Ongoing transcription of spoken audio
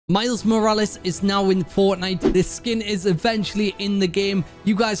Miles Morales is now in Fortnite. This skin is eventually in the game.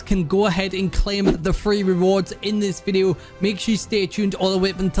 You guys can go ahead and claim the free rewards in this video. Make sure you stay tuned all the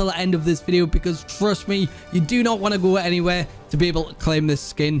way up until the end of this video, because trust me, you do not want to go anywhere to be able to claim this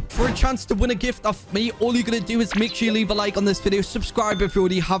skin. For a chance to win a gift off me, all you're going to do is make sure you leave a like on this video, subscribe if you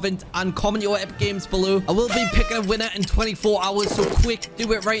already haven't, and comment your epic games below. I will be picking a winner in 24 hours, so quick,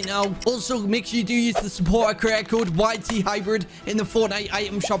 do it right now. Also, make sure you do use the supporter creator code YTHybrid in the Fortnite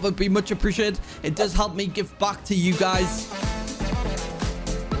item shop. Would be much appreciated. It does help me give back to you guys.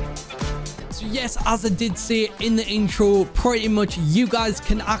 So yes, as I did say in the intro, pretty much you guys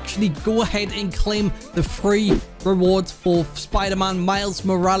can actually go ahead and claim the free rewards for Spider-Man Miles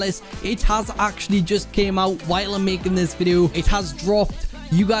Morales. It has actually just came out while I'm making this video. It has dropped.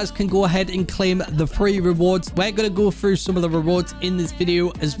 You guys can go ahead and claim the free rewards. We're going to go through some of the rewards in this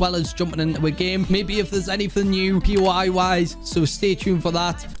video, as well as jumping into a game. Maybe if there's anything new POI wise, so stay tuned for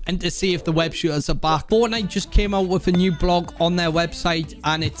that. And to see if the web shooters are back. Fortnite just came out with a new blog on their website,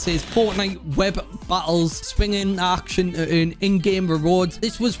 and it says Fortnite web battles swing in action to earn in-game rewards.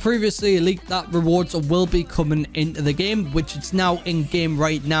 This was previously leaked that rewards will be coming into the game, which is now in-game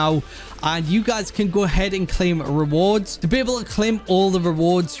right now. And you guys can go ahead and claim rewards. To be able to claim all the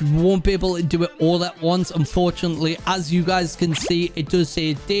rewards, you won't be able to do it all at once, unfortunately. As you guys can see, it does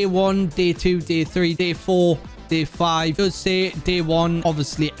say day 1, day 2, day 3, day 4, day 5. It does say day 1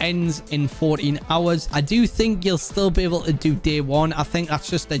 obviously ends in 14 hours. I do think you'll still be able to do day 1. I think that's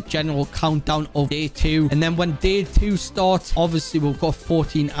just a general countdown of day 2. And then when day 2 starts, obviously we've got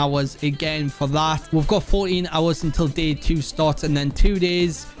 14 hours again for that. We've got 14 hours until day 2 starts, and then 2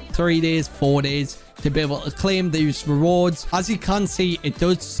 days, 3 days, 4 days to be able to claim these rewards. As you can see, it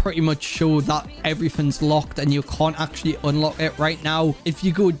does pretty much show that everything's locked and you can't actually unlock it right now. If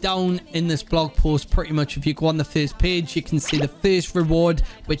you go down in this blog post, pretty much if you go on the first page, you can see the first reward,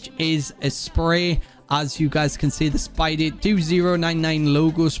 which is a spray. As you guys can see, the Spider 2099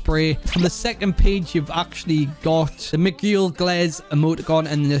 logo spray. For the second page, you've actually got the Miguel Glaze emoticon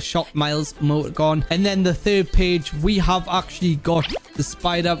and the Shock Miles emoticon. And then the third page, we have actually got the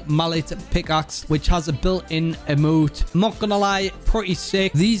Spider Mallet pickaxe, which has a built-in emote. I'm not gonna lie, pretty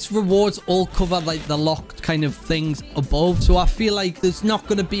sick. These rewards all cover like the locked kind of things above, so I feel like there's not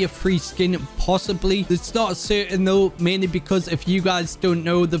gonna be a free skin, possibly. It's not certain though, mainly because if you guys don't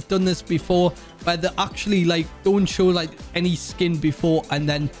know, they've done this before, where they actually like don't show like any skin before, and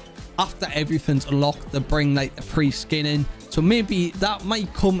then after everything's unlocked, they bring like the free skin in. So maybe that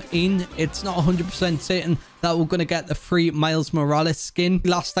might come in. It's not 100% certain that we're gonna get the free Miles Morales skin.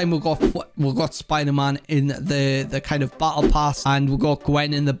 Last time we got Spider-Man in the kind of battle pass, and we got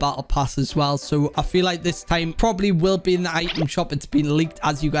Gwen in the battle pass as well. So I feel like this time probably will be in the item shop. It's been leaked,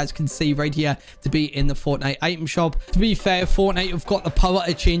 as you guys can see right here, to be in the Fortnite item shop. To be fair, Fortnite have got the power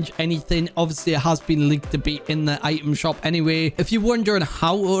to change anything. Obviously, it has been leaked to be in the item shop anyway. If you're wondering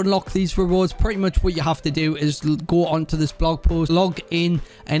how to unlock these rewards, pretty much what you have to do is go onto this blog post, log in,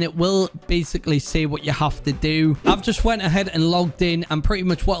 and it will basically say what you have to do. I've just went ahead and logged in, and pretty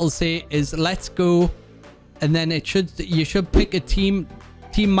much what it'll say is let's go, and then you should pick a team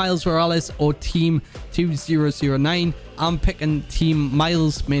Miles Morales or team 2009. I'm picking team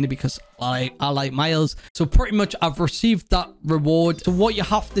Miles mainly because I like Miles. So pretty much I've received that reward. So what you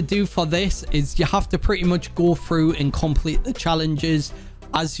have to do for this is you have to pretty much go through and complete the challenges.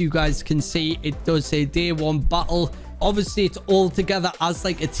 As you guys can see, it does say day 1 battle. Obviously, it's all together as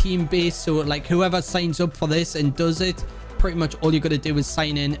like a team base. So like whoever signs up for this and does it, pretty much all you got to do is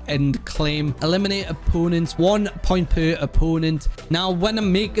sign in and claim. Eliminate opponents, 1 point per opponent. Now, when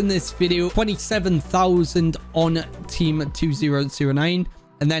I'm making this video, 27,000 on team 2009,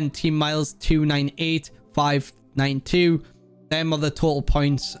 and then team Miles 298,592. Them are the total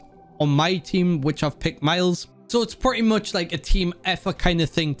points on my team, which I've picked Miles. So it's pretty much like a team effort kind of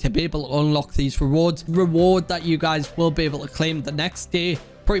thing to be able to unlock these rewards. Reward that you guys will be able to claim the next day.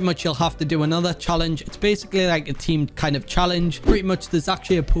 Pretty much you'll have to do another challenge. It's basically like a team kind of challenge. Pretty much there's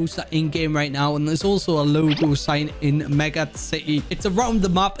actually a poster in game right now, and there's also a logo sign in Mega City. It's around the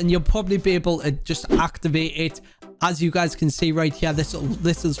map, and you'll probably be able to just activate it. As you guys can see right here, this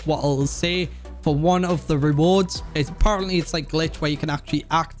is what it'll say for one of the rewards. Apparently it's like glitch where you can actually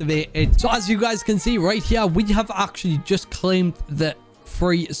activate it. So as you guys can see right here, we have actually just claimed the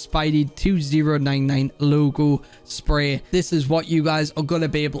free Spidey 2099 logo spray. This is what you guys are going to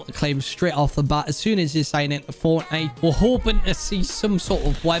be able to claim straight off the bat as soon as you sign into Fortnite. We're hoping to see some sort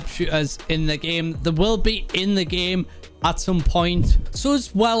of web shooters in the game. There will be in the game at some point, so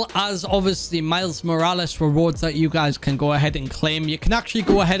as well as obviously Miles Morales rewards that you guys can go ahead and claim. You can actually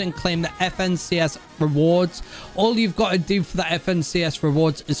go ahead and claim the FNCS rewards. All you've got to do for the FNCS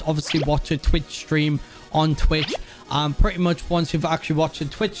rewards is obviously watch a Twitch stream on Twitch. Pretty much once you've actually watched a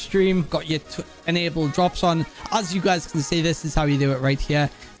Twitch stream, got your enabled drops on, as you guys can see, this is how you do it right here.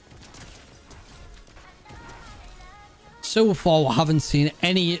 So far, we haven't seen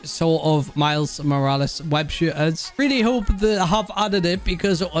any sort of Miles Morales web shooters. Really hope they have added it,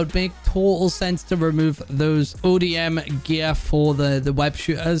 because it would make total sense to remove those ODM gear for the web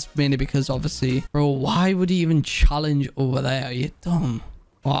shooters. Mainly because obviously, bro, why would he even challenge over there? Are you dumb?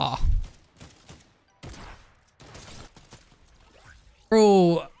 Wow.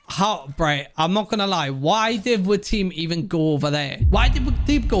 Bro, how, right, I'm not gonna lie, why did the team even go over there? Why did the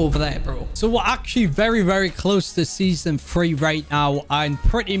team go over there, bro? So we're actually very close to season 3 right now, and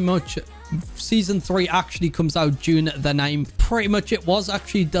pretty much season 3 actually comes out June the 9th. Pretty much it was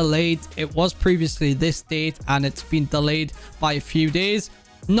actually delayed. It was previously this date, and it's been delayed by a few days.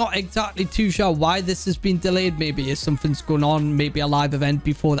 Not exactly too sure why this has been delayed. Maybe if something's going on, maybe a live event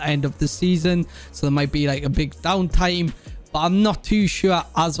before the end of the season, so there might be like a big downtime. But I'm not too sure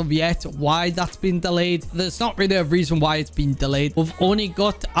as of yet why that's been delayed. There's not really a reason why it's been delayed. We've only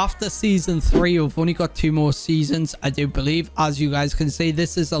got, after season 3, we've only got 2 more seasons, I do believe. As you guys can see,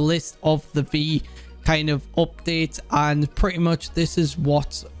 this is a list of the V kind of updates, and pretty much this is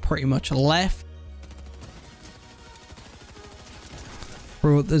what's pretty much left.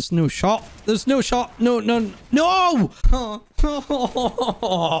 Bro, there's no shot. There's no shot. No.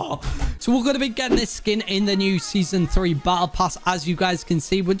 So we're going to be getting this skin in the new season 3 battle pass. As you guys can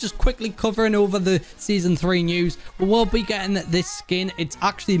see, we're just quickly covering over the season 3 news. We will be getting this skin. It's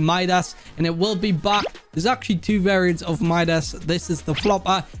actually Midas, and it will be back. There's actually 2 variants of Midas. This is the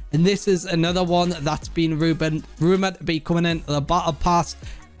flopper, and this is another one that's been rumored to be coming into the battle pass.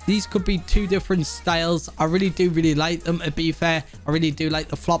 These could be 2 different styles. I really do like them, to be fair. I really do like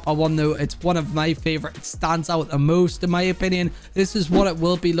the flopper one, though. It's one of my favorite. It stands out the most, in my opinion. This is what it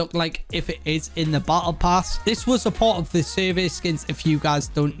will be looking like if it is in the battle pass. This was a part of the survey skins, if you guys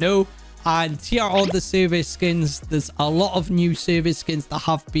don't know. And here are the survey skins. There's a lot of new survey skins that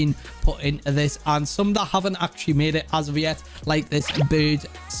have been put into this, and some that haven't actually made it as of yet, like this bird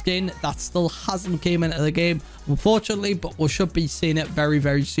skin that still hasn't came into the game, unfortunately, but we should be seeing it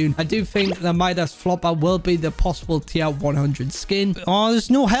very soon. I do think the Midas flopper will be the possible tier 100 skin. Oh,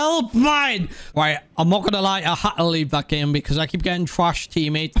 there's no help, man. Right, I'm not gonna lie, I had to leave that game because I keep getting trash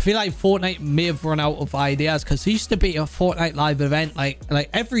teammates. I feel like Fortnite may have run out of ideas, because there used to be a Fortnite live event like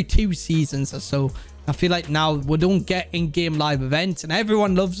every 2 seasons or so. I feel like now we don't get in-game live events, and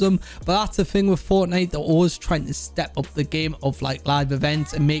everyone loves them, but that's the thing with Fortnite. They're always trying to step up the game of like live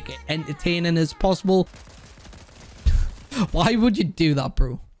events and make it entertaining as possible. Why would you do that,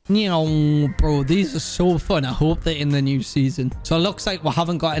 bro? Bro, these are so fun. I hope they're in the new season. So it looks like we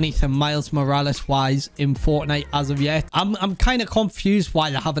haven't got anything Miles Morales wise in Fortnite as of yet. I'm kind of confused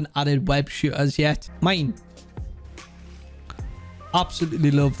why they haven't added web shooters yet. Mine,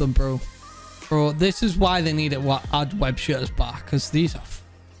 absolutely love them, bro. Bro, this is why they need to add web shooters back, because these are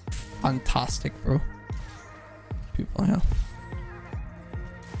fantastic, bro. People here.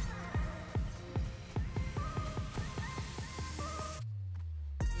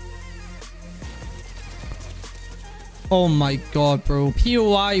 Oh my god, bro.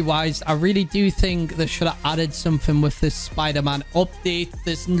 POI wise, I really do think they should have added something with this Spider-Man update.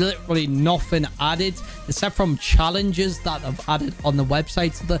 There's literally nothing added except from challenges that I've added on the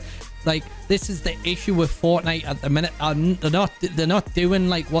website. Like, this is the issue with Fortnite at the minute. They're not doing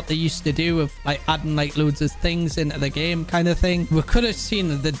like what they used to do with like adding like loads of things into the game kind of thing. We could have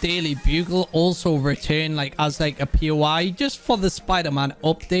seen the Daily Bugle also return like as like a POI just for the Spider-Man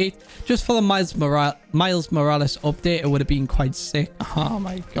update, just for the Miles Morales update. It would have been quite sick. Oh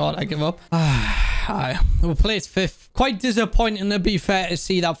my god, I give up. We'll place 5th. Quite disappointing, to be fair, to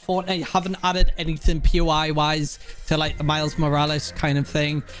see that Fortnite haven't added anything POI wise to like the Miles Morales kind of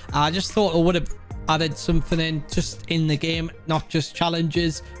thing. I just thought it would have added something in just in the game, not just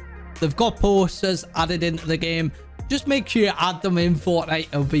challenges. They've got posters added into the game. Just make sure you add them in Fortnite.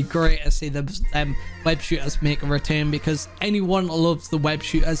 It would be great to see them web shooters make a return, because anyone loves the web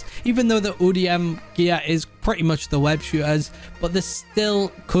shooters. Even though the ODM gear is pretty much the web shooters, but this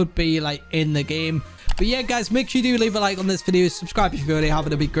still could be like in the game. But yeah, guys, make sure you do leave a like on this video. Subscribe if you already have it.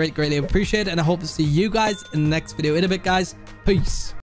 It'd be greatly appreciated. And I hope to see you guys in the next video in a bit, guys. Peace.